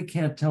 The body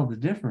can't tell the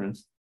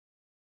difference.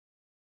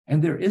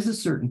 And there is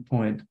a certain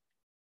point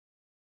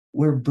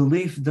where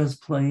belief does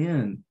play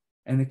in,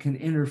 and it can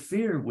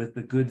interfere with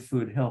the good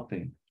food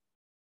helping.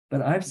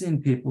 But I've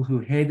seen people who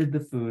hated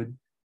the food.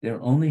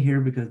 They're only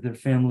here because their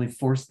family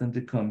forced them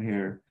to come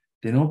here.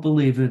 They don't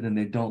believe it and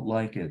they don't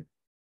like it.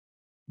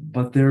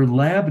 But their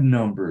lab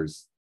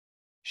numbers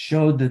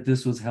showed that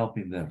this was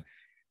helping them.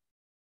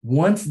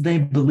 Once they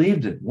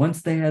believed it,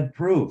 once they had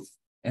proof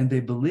and they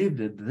believed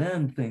it,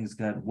 then things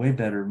got way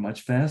better,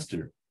 much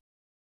faster.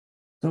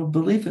 So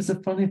belief is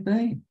a funny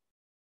thing,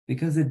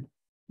 because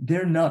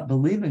they're not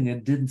believing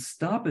it didn't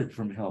stop it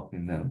from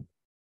helping them.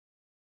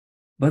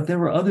 But there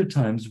were other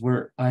times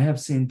where I have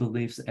seen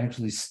beliefs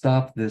actually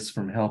stop this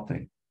from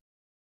helping.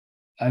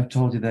 I've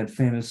told you that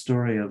famous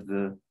story of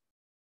the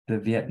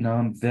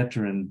Vietnam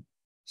veteran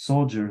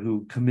soldier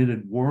who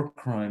committed war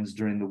crimes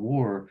during the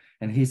war,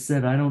 and he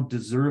said, I don't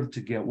deserve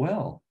to get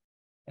well.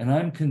 And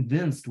I'm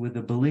convinced with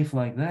a belief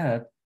like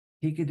that,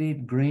 he could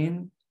eat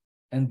green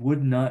and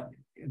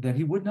that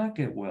he would not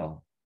get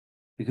well,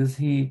 because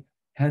he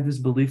had this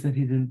belief that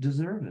he didn't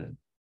deserve it.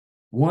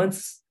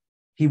 Once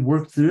he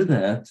worked through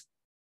that,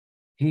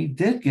 he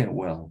did get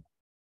well.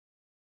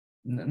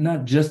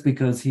 Not just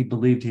because he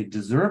believed he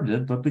deserved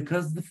it, but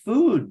because the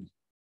food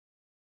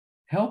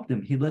helped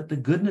him. He let the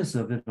goodness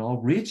of it all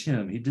reach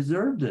him. He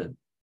deserved it,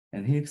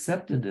 and he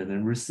accepted it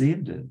and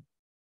received it.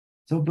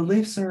 So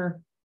beliefs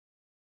are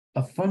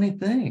a funny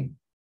thing.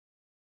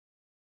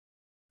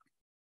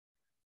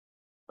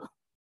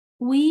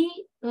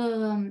 We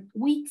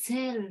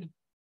tell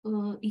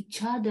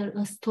each other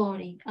a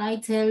story. I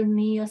tell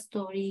me a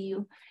story.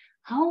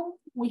 How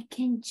we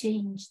can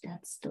change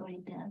that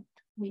story that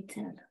we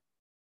tell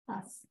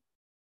us?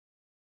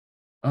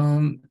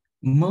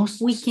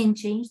 We can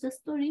change the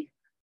story.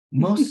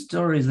 Most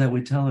stories that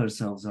we tell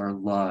ourselves are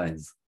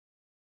lies.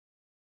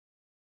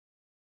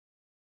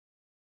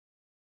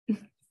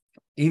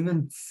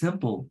 Even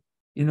simple,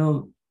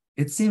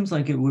 it seems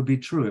like it would be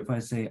true if I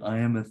say, I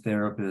am a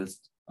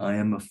therapist, I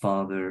am a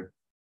father,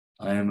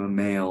 I am a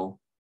male.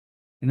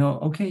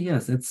 Okay,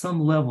 yes, at some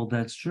level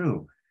that's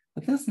true,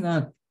 but that's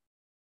not,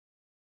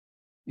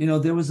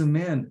 there was a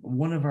man,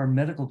 one of our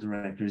medical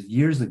directors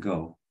years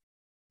ago,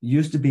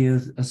 used to be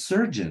a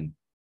surgeon.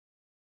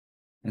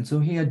 And so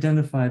he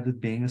identified with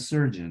being a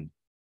surgeon.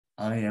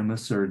 I am a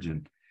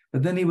surgeon.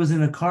 But then he was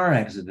in a car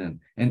accident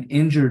and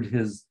injured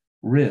his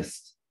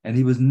wrist, and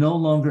he was no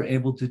longer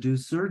able to do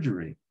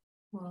surgery.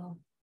 Wow.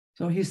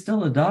 So he's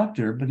still a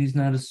doctor, but he's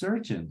not a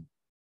surgeon.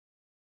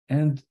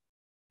 And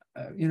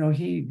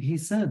he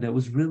said that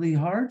was really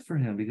hard for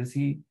him because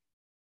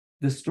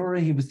the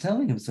story he was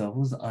telling himself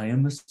was, I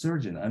am a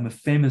surgeon. I'm a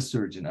famous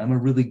surgeon. I'm a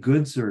really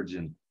good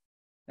surgeon.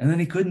 And then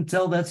he couldn't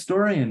tell that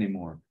story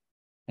anymore.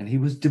 And he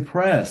was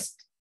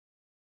depressed.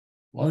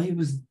 Well, he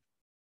was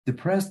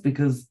depressed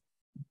because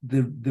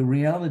the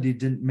reality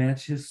didn't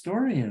match his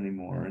story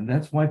anymore. And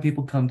that's why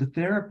people come to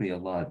therapy a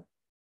lot.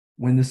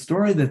 When the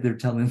story that they're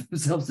telling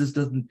themselves just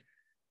doesn't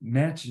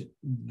match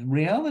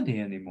reality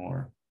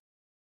anymore.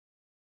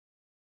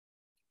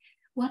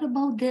 What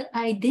about the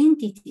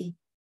identity?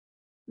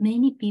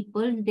 Many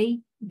people,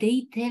 they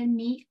tell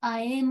me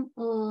I am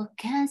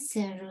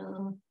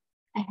cancer.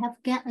 I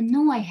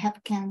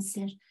have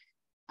cancer.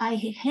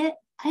 I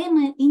am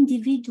an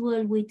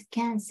individual with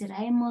cancer.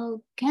 I am a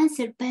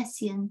cancer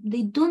patient.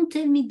 They don't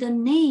tell me the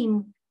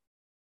name.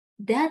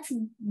 That's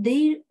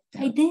their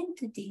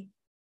identity.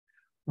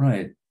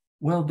 Right.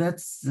 Well,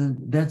 that's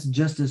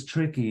just as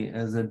tricky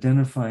as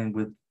identifying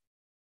with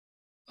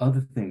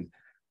other things.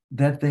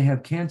 That they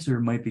have cancer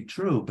might be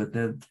true, but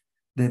that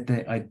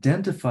they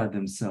identify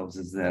themselves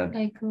as that,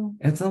 Like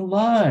it's a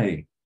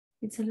lie.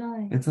 It's a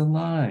lie. It's a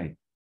lie.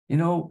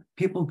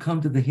 People come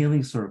to the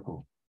healing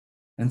circle,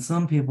 and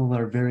some people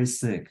are very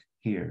sick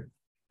here,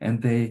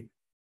 and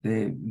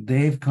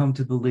they've come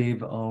to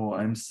believe, oh,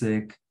 I'm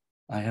sick,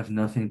 I have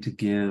nothing to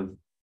give,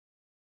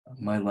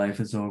 my life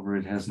is over,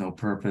 it has no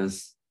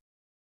purpose,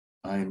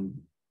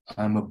 I'm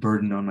a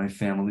burden on my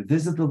family.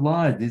 These are the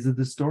lies, these are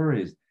the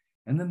stories.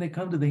 And then they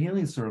come to the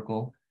healing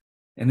circle,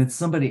 and it's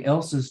somebody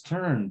else's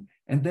turn,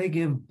 and they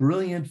give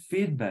brilliant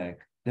feedback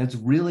that's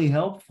really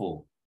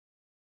helpful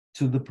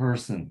to the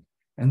person.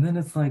 And then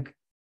it's like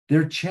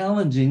they're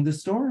challenging the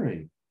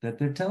story that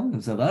they're telling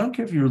themselves. I don't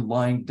care if you're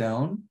lying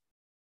down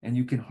and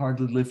you can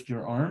hardly lift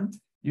your arm,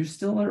 you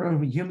still are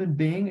a human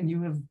being and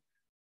you have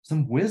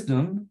some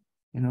wisdom,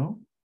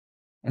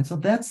 And so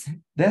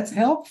that's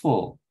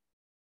helpful.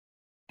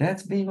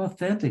 That's being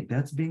authentic.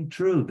 That's being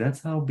true.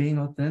 That's how being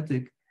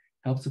authentic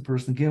helps a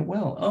person get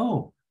well.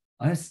 Oh,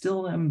 I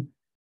still am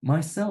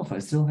myself. I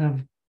still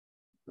have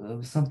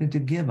something to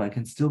give. I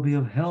can still be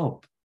of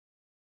help.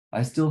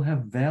 I still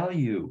have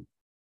value.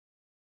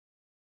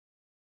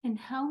 And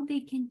how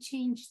they can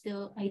change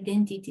the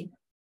identity?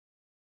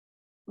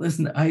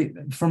 Listen,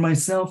 for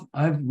myself,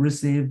 I've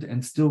received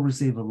and still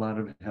receive a lot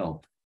of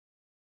help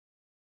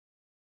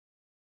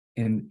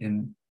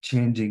in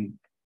changing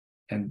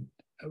and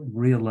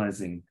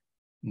realizing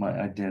my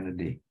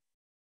identity.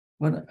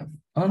 But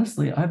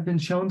honestly, I've been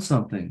shown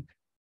something.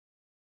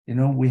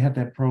 We had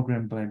that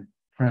program by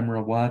Prem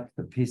Rawat,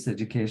 the Peace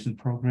Education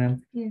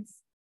Program. Yes.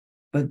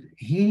 But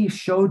he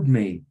showed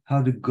me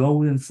how to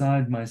go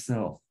inside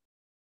myself.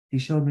 He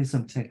showed me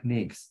some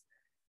techniques.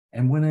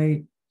 And when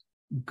I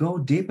go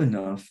deep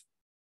enough,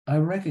 I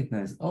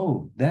recognize,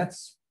 oh,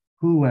 that's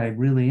who I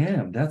really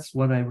am. That's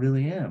what I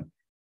really am.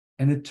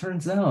 And it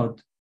turns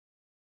out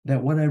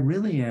that what I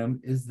really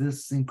am is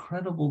this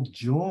incredible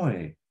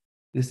joy,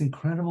 this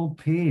incredible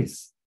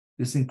peace,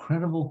 this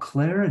incredible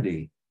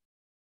clarity.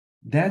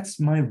 That's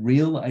my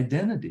real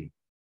identity.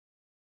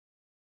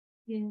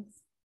 Yes.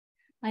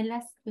 My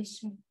last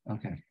question.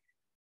 Okay.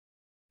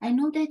 I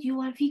know that you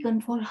are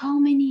vegan for how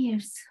many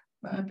years?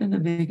 I've been a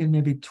vegan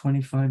maybe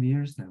 25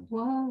 years now.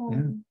 Wow.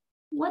 Yeah.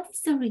 What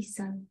is the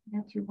reason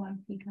that you are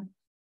vegan?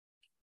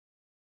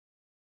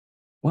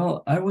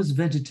 Well, I was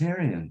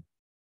vegetarian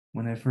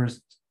when I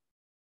first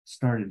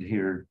started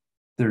here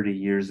 30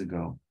 years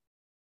ago.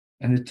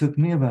 And it took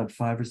me about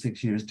 5 or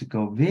 6 years to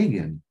go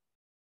vegan.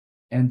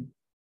 And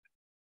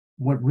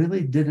what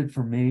really did it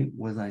for me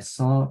was I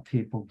saw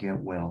people get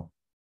well.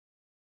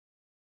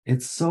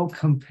 It's so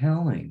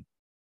compelling.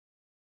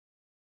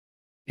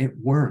 It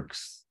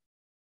works.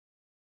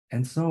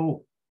 And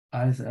so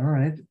I said, all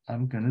right,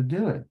 I'm going to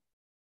do it.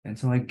 And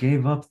so I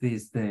gave up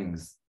these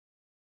things,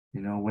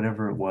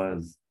 whatever it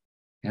was.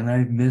 And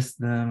I missed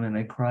them and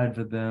I cried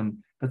for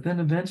them. But then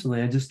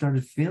eventually I just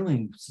started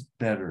feeling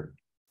better.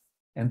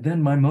 And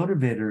then my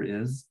motivator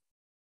is,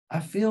 I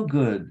feel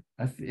good.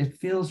 It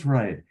feels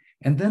right.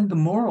 And then the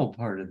moral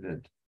part of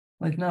it,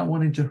 like not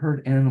wanting to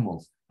hurt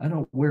animals. I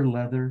don't wear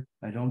leather.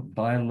 I don't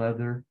buy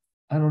leather.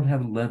 I don't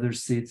have leather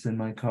seats in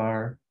my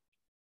car.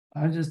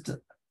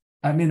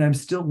 I'm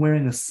still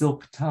wearing a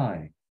silk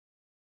tie.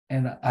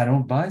 And I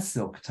don't buy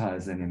silk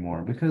ties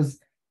anymore because,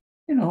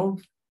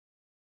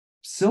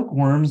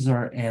 silkworms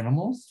are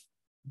animals.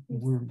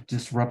 We're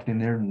disrupting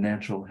their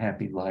natural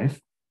happy life.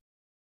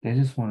 They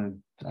just want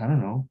to, I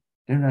don't know,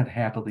 they're not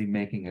happily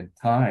making a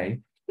tie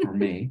for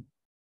me.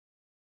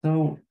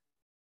 So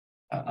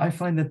I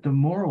find that the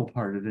moral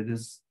part of it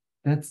is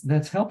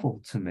that's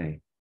helpful to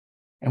me.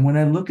 And when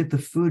I look at the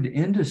food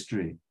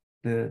industry,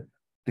 the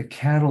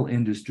cattle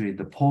industry,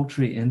 the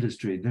poultry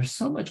industry, there's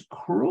so much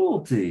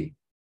cruelty.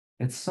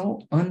 It's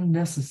so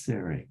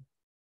unnecessary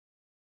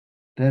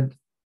that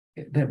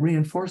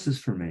reinforces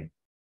for me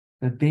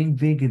that being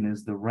vegan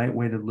is the right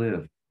way to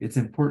live. It's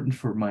important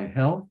for my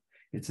health.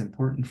 It's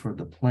important for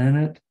the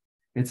planet.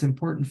 It's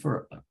important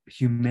for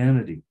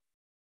humanity.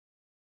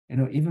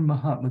 Even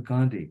Mahatma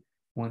Gandhi,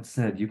 once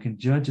said, you can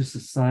judge a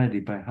society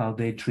by how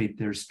they treat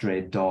their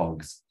stray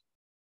dogs.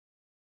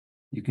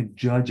 You can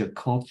judge a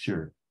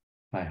culture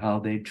by how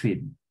they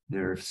treat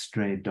their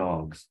stray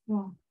dogs.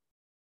 Wow.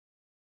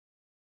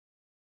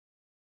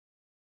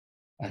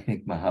 I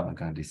think Mahatma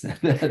Gandhi said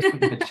that. I'm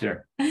not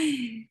sure.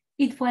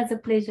 It was a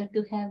pleasure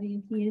to have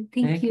you here.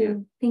 Thank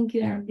you. Thank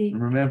you, Yeah. Andy.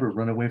 Remember,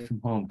 run away from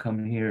home.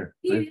 Come here.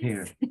 Live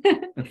Yes.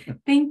 here.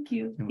 Thank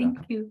you. You're Thank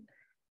welcome. you.